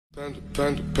Panda,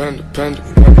 panda, panda, panda.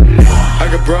 I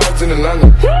got broads in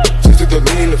Atlanta, just to throw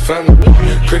me in the family.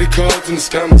 Credit cards and the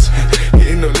scammers,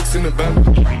 getting no licks in the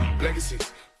band.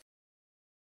 Legacies.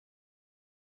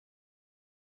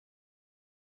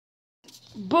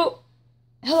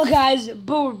 Hello guys,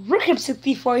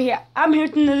 Rookhip64 here. I'm here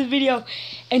with another video,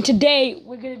 and today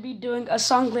we're gonna be doing a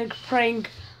song lyric prank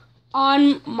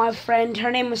on my friend.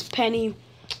 Her name is Penny.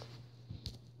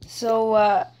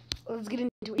 So let's get into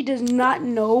it. He does not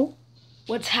know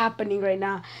what's happening right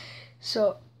now.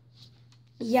 So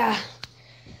yeah,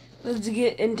 let's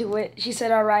get into it. She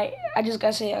said, "All right." I just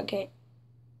gotta say, okay.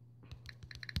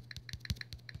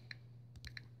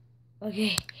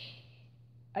 Okay.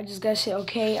 I just gotta say,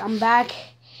 okay, I'm back.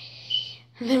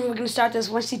 And then we're gonna start this.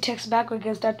 Once he texts back, we're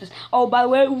gonna start this. Oh, by the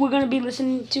way, we're gonna be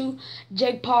listening to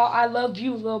Jake Paul, "I Love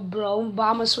You, Little Bro." But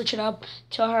I'm gonna switch it up.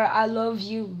 Tell her, "I love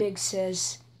you, big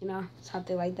sis." You know,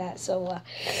 something like that. So,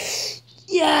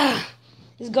 yeah.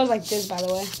 This goes like this, by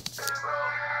the way.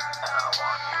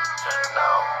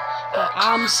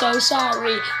 I'm so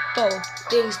sorry for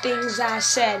these things I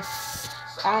said.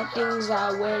 Things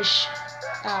I wish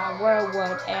were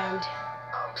what and.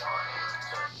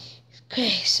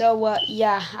 Okay, so,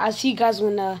 yeah, I'll see you guys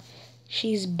when,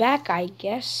 she's back, I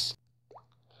guess.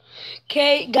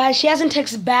 Okay, guys, she hasn't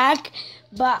texted back,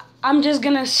 but I'm just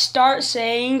gonna start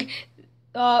saying,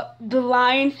 the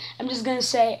line. I'm just gonna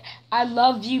say, "I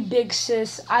love you, big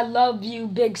sis. I love you,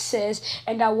 big sis.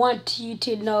 And I want you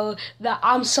to know that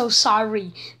I'm so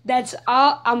sorry." That's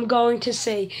all I'm going to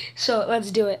say. So,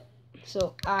 let's do it.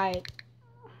 So, "I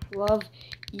love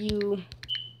you,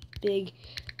 big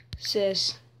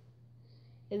sis."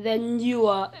 And then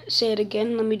you say it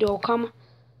again. Let me do a comma.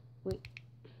 Wait.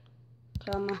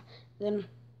 Comma. Then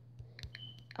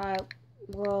 "I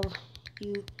love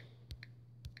you,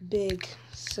 big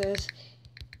sis.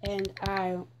 And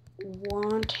I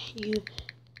want you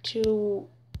to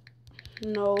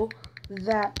know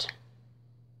that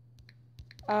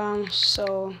I'm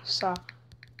so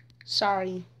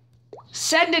sorry."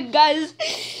 Send it, guys.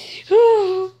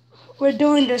 We're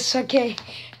doing this, okay?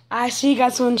 I see you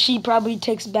guys when she probably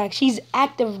texts back. She's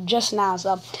active just now,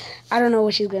 so I don't know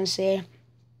what she's gonna say.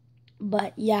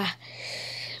 But yeah.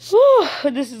 Whew,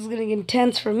 this is gonna get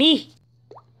intense for me.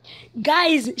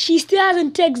 Guys, she still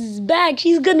hasn't texted back.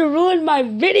 She's gonna ruin my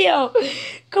video.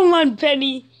 Come on,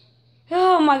 Penny.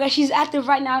 Oh my gosh, she's active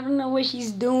right now. I don't know what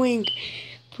she's doing.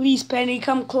 Please, Penny,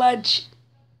 come clutch.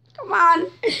 Come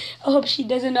on. I hope she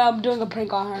doesn't know I'm doing a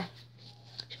prank on her.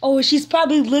 Oh, she's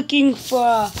probably looking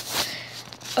for...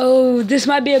 Oh, this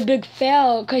might be a big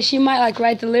fail, because she might like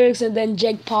write the lyrics and then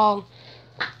Jake Paul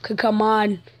could come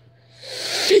on.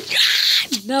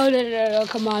 No,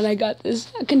 come on, I got this.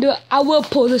 I can do it. I will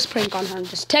pull this prank on her.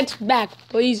 Just text back,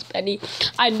 please, Penny.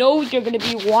 I know you're going to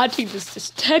be watching this.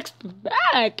 Just text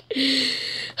back.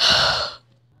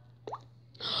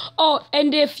 Oh,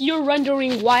 and if you're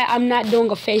wondering why I'm not doing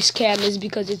a face cam, is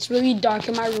because it's really dark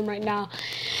in my room right now.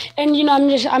 And you know,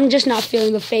 I'm just not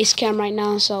feeling the face cam right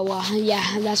now. So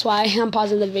yeah, that's why I'm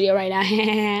pausing the video right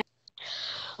now.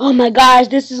 Oh my gosh,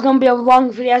 this is gonna be a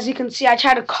long video. As you can see, I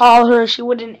tried to call her, she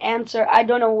wouldn't answer. I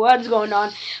don't know what's going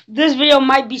on. This video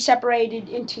might be separated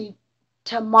into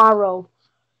tomorrow.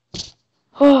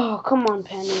 Oh, come on,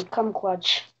 Penny, come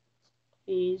clutch,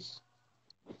 please.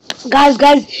 Guys,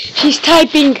 she's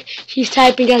typing. She's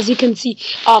typing, as you can see.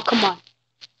 Oh, come on.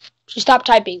 She stopped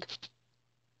typing.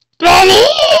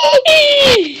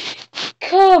 Penny!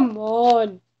 Come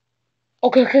on.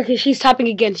 Okay. She's typing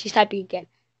again.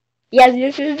 Yes,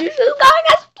 this is going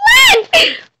as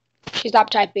planned. She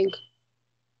stopped typing.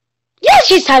 Yes,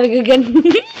 she's typing again.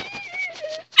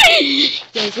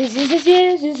 Yes.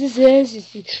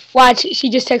 Watch, she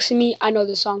just texted me. I know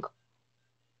this song.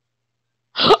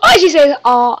 Oh, she says,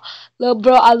 "Oh, little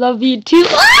bro, I love you too."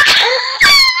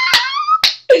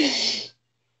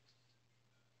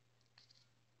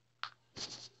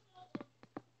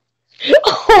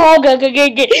 Oh,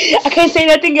 okay. I can't say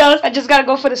nothing else. I just gotta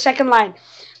go for the second line.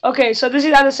 Okay, so this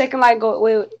is how the second line go.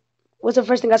 Wait. What's the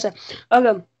first thing I said?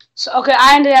 Okay. So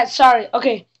I ended at sorry.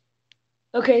 Okay,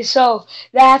 so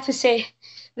I have to say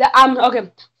that I'm okay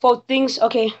for things.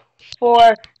 Okay,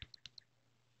 for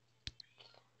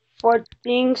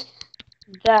things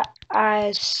that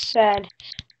I said.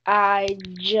 I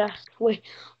just wait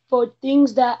for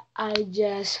things that I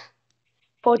just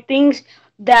for things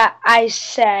that I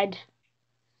said.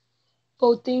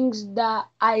 For things that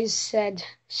I said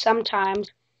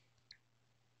sometimes.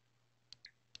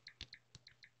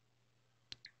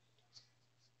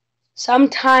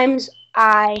 Sometimes.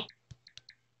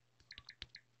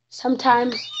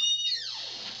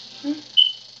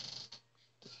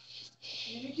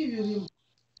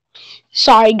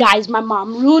 Sorry, guys, my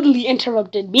mom rudely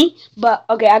interrupted me. But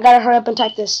okay, I gotta hurry up and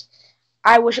type this.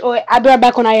 I'll be right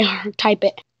back when I type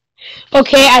it.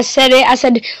 Okay, I said it. I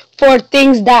said for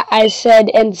things that I said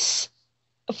and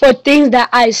for things that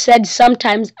I said.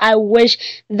 Sometimes I wish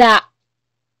that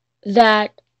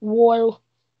war.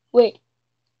 Wait.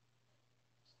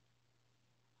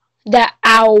 That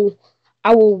our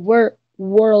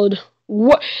world.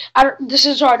 What? This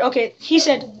is hard. Okay, he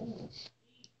said.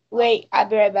 Wait, I'll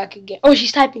be right back again. Oh,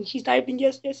 she's typing. She's typing.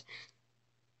 Yes, yes.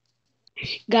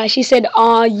 Guys, she said,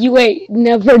 you ain't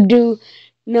never do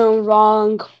no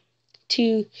wrong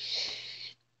to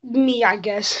me, I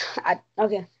guess.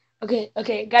 Okay.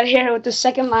 Gotta hear her with the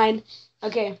second line.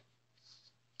 Okay.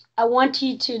 I want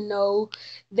you to know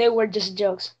they were just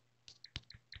jokes.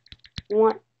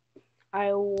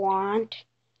 I want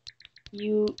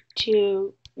you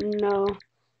to know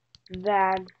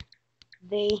that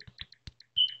they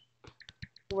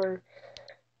were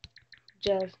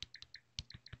just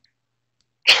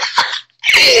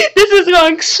this is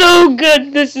going so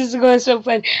good. This is going so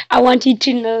fun. I want you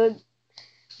to know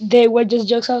they were just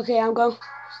jokes. Okay, I'm going.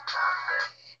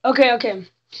 Okay.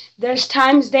 There's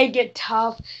times they get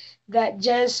tough that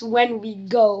just when we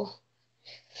go.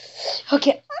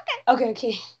 Okay.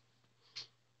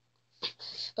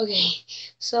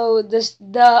 So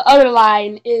the other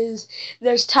line is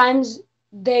there's times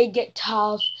they get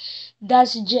tough.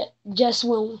 That's just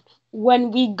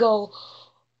when we go.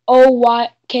 Oh, why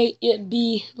can't it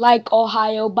be like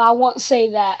Ohio? But I won't say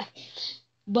that.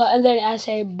 And then I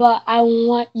say, but I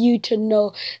want you to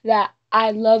know that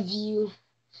I love you,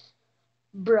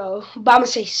 bro. But I'm gonna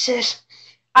say, sis.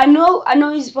 I know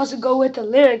he's supposed to go with the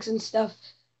lyrics and stuff.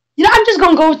 I'm just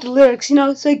gonna go with the lyrics,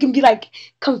 so it can be like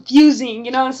confusing.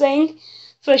 You know what I'm saying?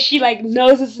 So she like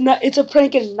knows it's a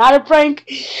prank and not a prank.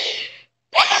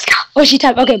 Let's go. Oh, she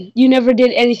typed. Okay, you never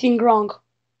did anything wrong.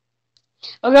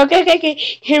 Okay.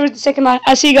 Here is the second line.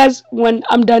 I'll see you guys when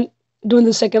I'm done doing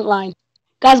the second line.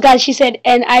 Guys, she said,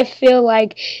 and I feel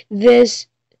like this.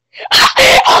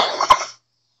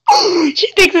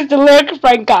 She thinks it's a lyric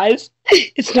prank, guys.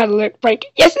 It's not a lyric prank.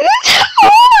 Yes, it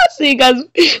is. See you guys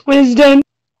when it's done.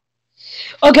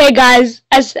 Okay, guys,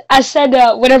 as I said,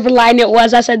 whatever line it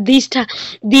was, I said these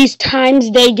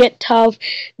times they get tough.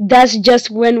 That's just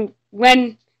when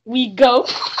we go.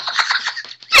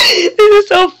 This is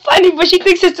so funny, but she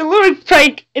thinks it's a lyric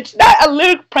prank. It's not a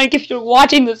lyric prank if you're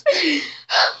watching this.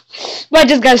 But I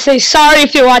just gotta say sorry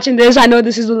if you're watching this. I know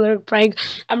this is a lyric prank.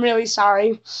 I'm really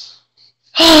sorry.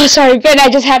 Oh, sorry, Ben. I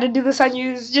just had to do this on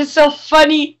you. It's just so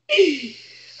funny.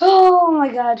 Oh my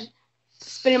god.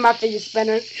 Spinning my fidget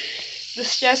spinner. The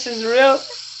stress is real.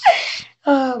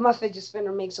 Oh, my fidget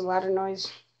spinner makes a lot of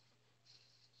noise.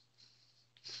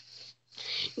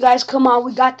 Guys, come on.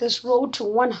 We got this road to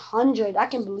 100. I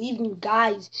can believe in you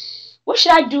guys. What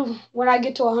should I do when I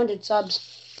get to 100 subs?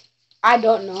 I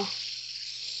don't know.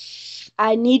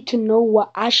 I need to know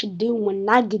what I should do when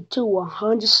I get to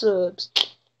 100 subs.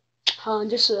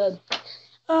 100 subs.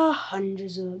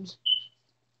 100 subs.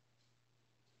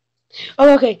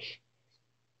 Oh, okay.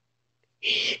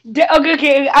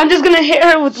 Okay. I'm just gonna hit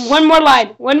her with one more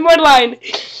line.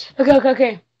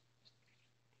 Okay.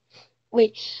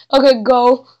 Wait. Okay,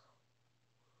 go.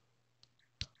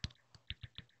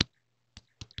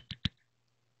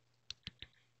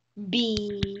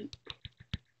 B.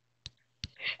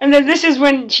 And then this is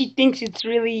when she thinks it's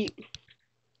really.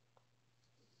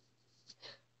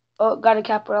 Oh, gotta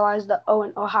capitalize the O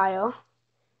in Ohio.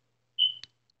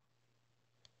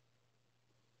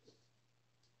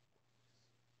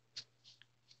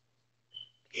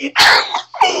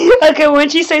 Okay, when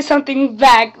she says something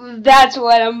back, that's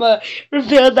when I'm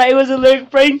revealed that it was a lyric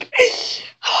prank.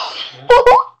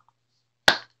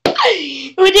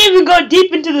 We didn't even go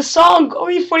deep into the song.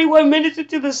 Only 41 minutes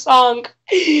into the song.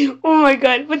 Oh my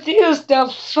god, but it was still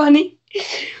funny.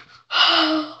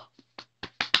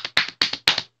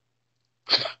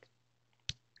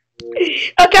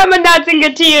 Okay, I'm announcing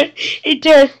it to you.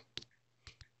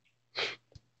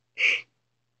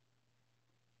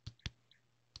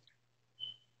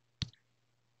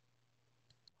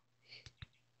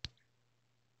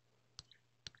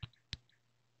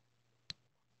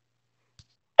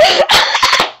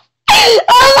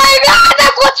 Oh my god,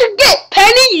 that's what you get,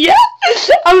 Penny! Yeah?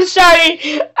 I'm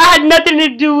sorry. I had nothing to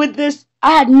do with this.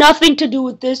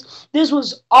 This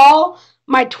was all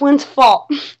my twin's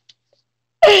fault.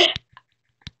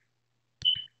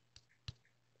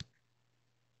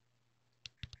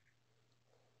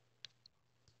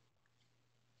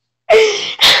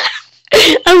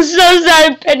 I'm so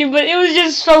sorry, Penny, but it was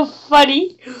just so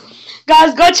funny.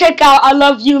 Guys, go check out I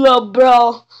Love You, Little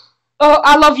Bro Oh,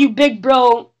 I love you, big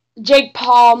bro. Jake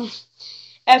Paul.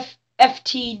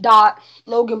 FT dot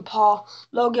Logan Paul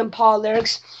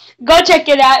lyrics. Go check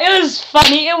it out. It was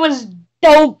funny. It was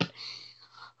dope.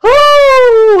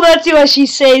 Woo! Let's see what she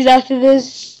says after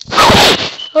this.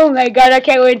 Oh my god, I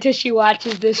can't wait until she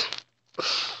watches this.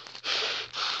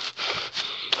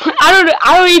 I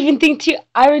don't even think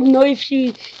I don't know if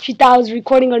she thought I was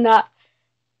recording or not.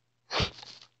 Oh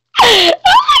my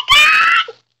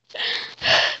god!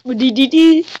 What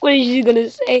is she gonna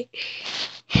say?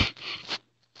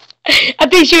 I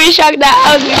think she was shocked that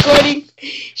I was recording.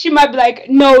 She might be like,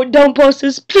 no, don't post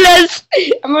this, please.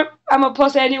 I'm gonna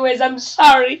post it anyways. I'm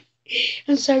sorry.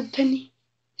 I'm sorry, Penny.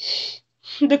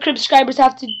 The Crib subscribers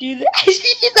have to do that. She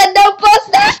said, don't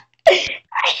post that.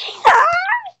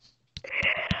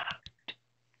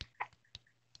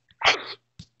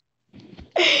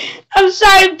 I'm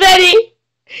sorry, Penny.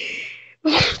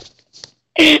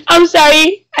 I'm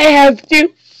sorry. I have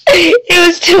to. It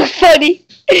was too funny.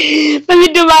 Let me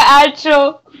do my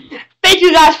outro. Thank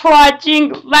you guys for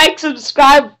watching. Like,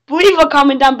 subscribe, leave a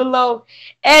comment down below,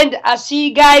 and I'll see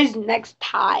you guys next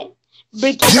time.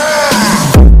 Break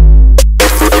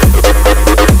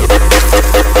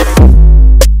it.